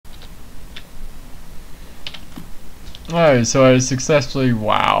Alright, so I successfully,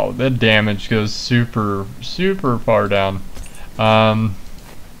 wow, that damage goes super far down.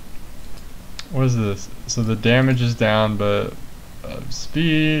 What is this? So the damage is down, but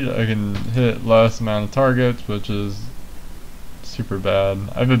speed, I can hit less amount of targets, which is super bad.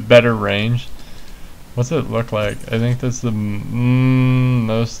 I have a better range. What's it look like? I think that's the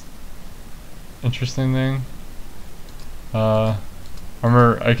most interesting thing.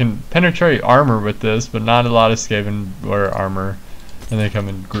 Armor, I can penetrate armor with this, but not a lot of Skaven wear armor, and they come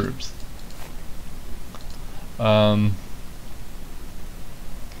in groups.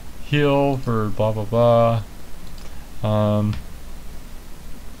 Heal for blah blah blah.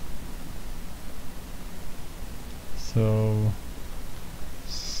 So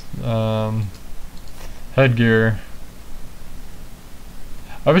headgear.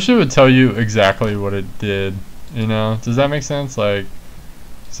 I wish it would tell you exactly what it did. You know, does that make sense? Like,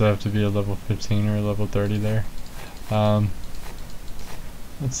 does it have to be a level 15 or a level 30 there? Let's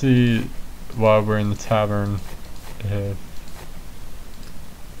see, while we're in the tavern, if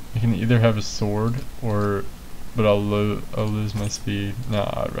I can either have a sword or, but I'll lose my speed. No,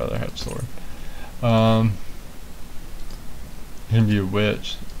 I'd rather have sword. It can be a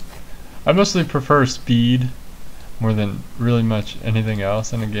witch. I mostly prefer speed more than really much anything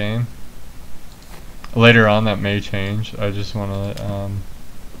else in a game. Later on that may change. I just want to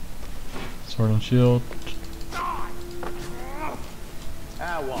sword and shield.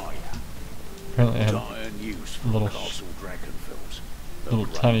 Apparently I have a little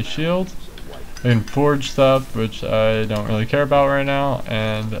tiny shield. I can forge stuff, which I don't really care about right now,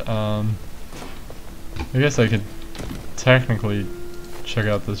 and I guess I could technically check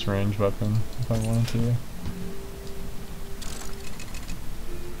out this range weapon if I wanted to.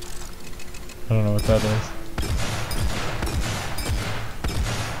 I don't know what that is.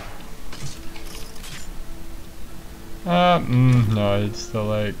 No,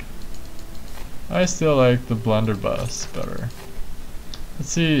 I still like the blunderbuss better. Let's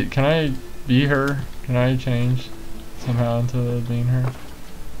see, can I be her? Can I change somehow into being her?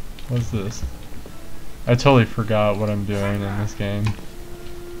 What's this? I totally forgot what I'm doing in this game.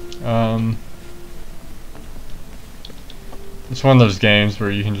 It's one of those games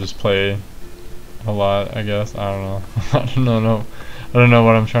where you can just play a lot, I guess. I don't know. I don't know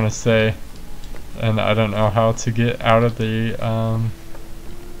what I'm trying to say, and I don't know how to get out of the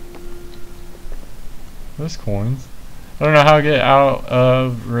those coins. I don't know how to get out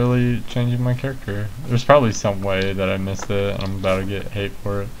of really changing my character. There's probably some way that I missed it and I'm about to get hate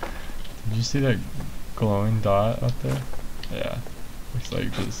for it. Did you see that glowing dot up there? Yeah, looks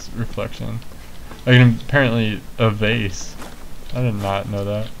like just reflection. I can apparently a vase. I did not know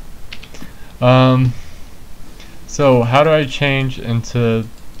that. So how do I change into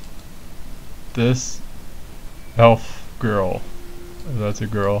this elf girl? If that's a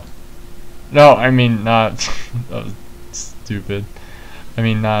girl. No, I mean not. That was stupid. I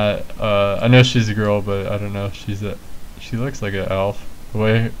mean not. I know she's a girl, but I don't know if she's a. She looks like an elf. The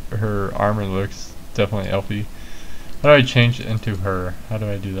way her armor looks, definitely elfy. How do I change into her? How do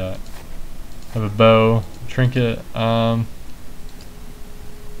I do that? I have a bow, trinket.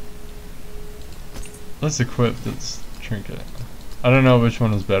 Let's equip this trinket. I don't know which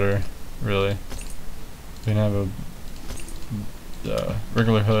one is better, really. I can have a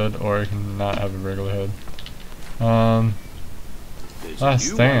regular hood, or I can not have a regular hood.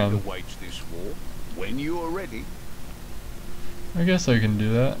 Last stand. When you are ready. I guess I can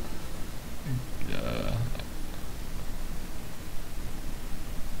do that.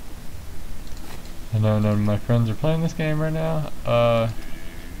 I know none of my friends are playing this game right now. Oh,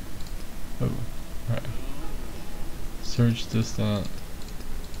 right. Search distant.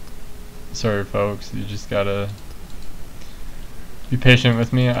 Sorry, folks. You just gotta be patient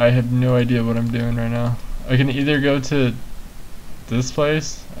with me. I have no idea what I'm doing right now. I can either go to this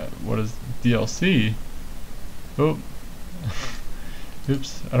place. What is DLC? Oh.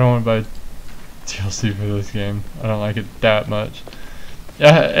 Oops. I don't want to buy DLC for this game. I don't like it that much.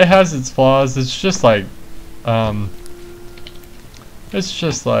 Yeah, it has its flaws. It's just like, what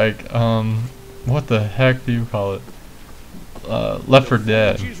the heck do you call it? Left 4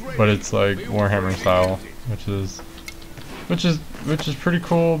 Dead, but it's like Warhammer style, which is pretty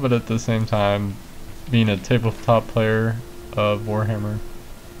cool. But at the same time, being a tabletop player of Warhammer,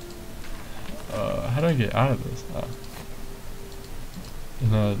 how do I get out of this?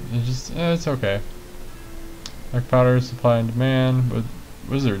 No, it's okay. Dark powder, supply and demand with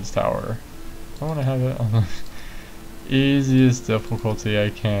Wizard's Tower. I want to have it on the easiest difficulty I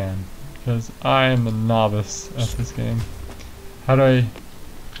can, because I am a novice at this game. How do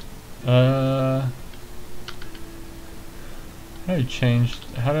I How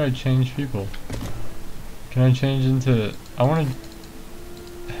do I change people? Can I change into,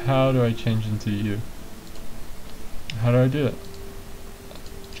 how do I change into you? How do I do it?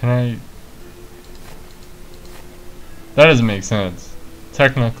 That doesn't make sense.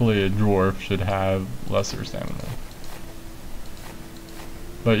 Technically a dwarf should have lesser stamina.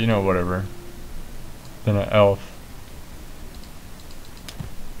 But you know, whatever. Than an elf.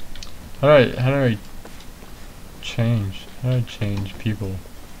 How do I change? How do I change people?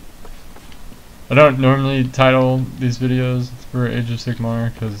 I don't normally title these videos for Age of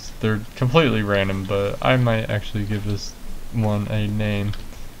Sigmar because they're completely random, but I might actually give this one a name.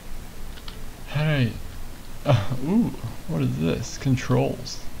 How do I... ooh, what is this?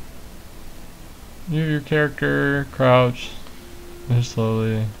 Controls. Move your character, crouch, move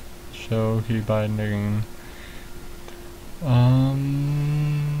slowly, show key binding. I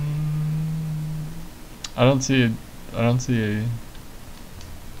don't see a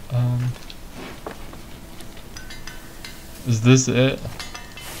is this it?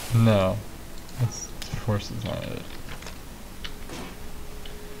 No. That's, of course it's not it.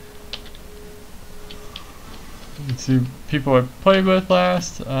 Let's see people I played with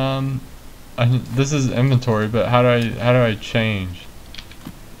last. This is inventory, but how do I change?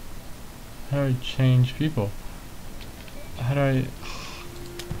 How do I change people? I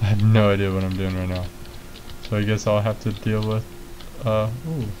have no idea what I'm doing right now. So I guess I'll have to deal with ooh,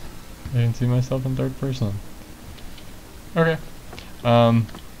 I can see myself in third person. Okay. But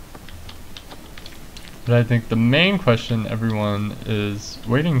I think the main question everyone is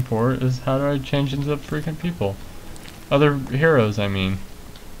waiting for is how do I change into freaking people? Other heroes, I mean.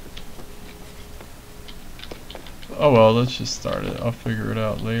 Oh well, let's just start it. I'll figure it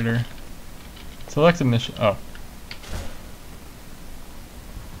out later. Select a mission. Oh.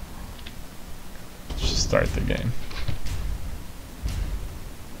 Let's just start the game.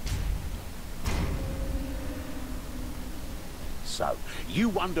 So, you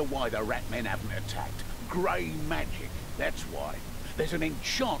wonder why the rat men haven't attacked. Grey magic, that's why. There's an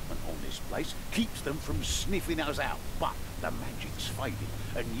enchantment on this place, keeps them from sniffing us out, but the magic's fading,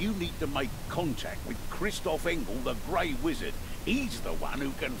 and you need to make contact with Christoph Engel, the Grey Wizard. He's the one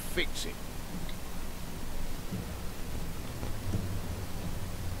who can fix it.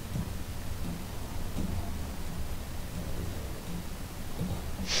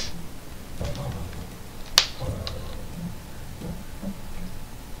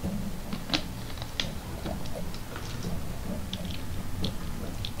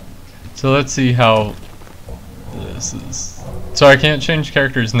 So let's see how this is. So I can't change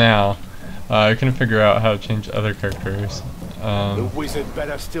characters now. I couldn't figure out how to change other characters. The wizard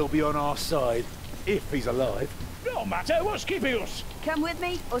better still be on our side, if he's alive. No matter what's keeping us. Come with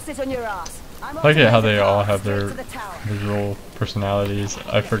me or sit on your ass. I'm I like it how they all have their visual personalities.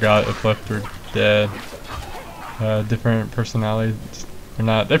 I forgot if Left 4 Dead different personalities or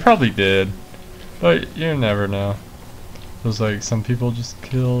not. They probably did, but you never know. It was like some people just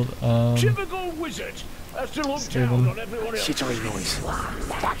killed Typical wizard. Has to look down on everyone else. Shittery noise.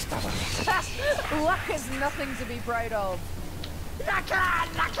 Luck is nothing to be proud of. A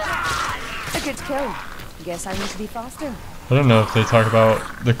good kill. Guess I need to be faster. I don't know if they talk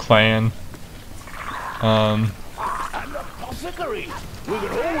about the clan And the apothecary. We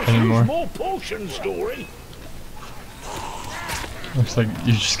could always anymore. use more potion story. Looks like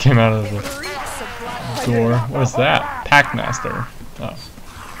you just came out of the door. What is that? Packmaster. Oh.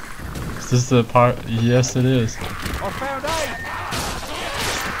 Is this the part? Yes, it is. I found eight.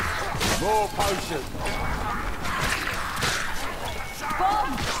 More potion.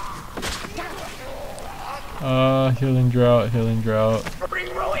 Healing drought, healing drought.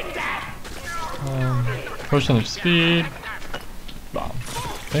 Potion of speed. Bomb. I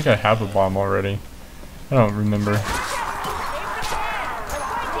think I have a bomb already. I don't remember.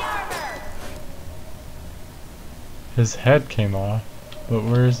 His head came off, but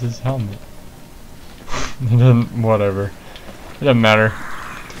where is his helmet? It doesn't, whatever. It doesn't matter.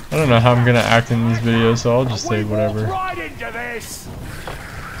 I don't know how I'm gonna act in these videos, so I'll just say whatever. Right into this.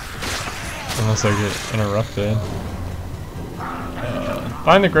 Unless I get interrupted.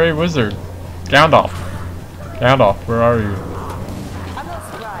 Find the Grey Wizard. Gandalf. Gandalf, where are you? I'm not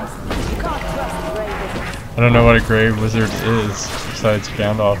surprised. You can't trust the Grey Wizard. I don't know what a Grey Wizard is, besides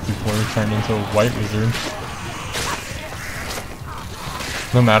Gandalf before he turned into a White Wizard.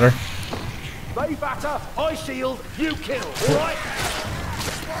 No matter. They batter, I shield, you kill, alright?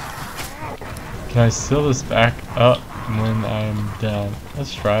 Can I seal this back up when I'm down?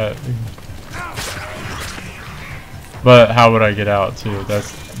 Let's try it. But how would I get out too?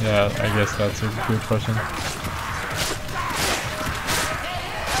 That's, yeah, I guess that's a good question.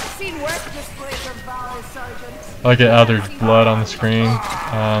 I like it how there's blood on the screen.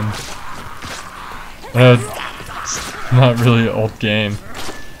 It's not really an old game,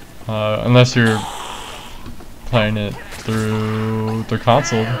 unless you're playing it through the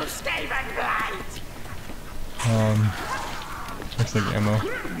console. Looks like ammo.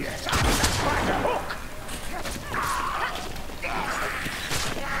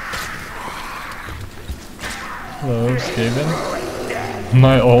 Hello, Skaven.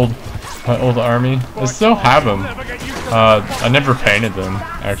 My old army. I still have them. I never painted them,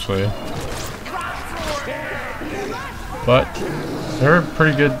 actually. But they're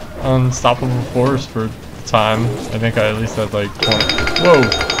pretty good unstoppable force for the time. I think I at least had like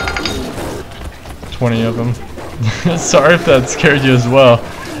 20 of them. Sorry if that scared you as well.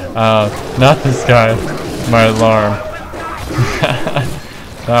 Not this guy. My alarm.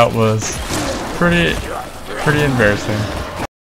 That was pretty embarrassing.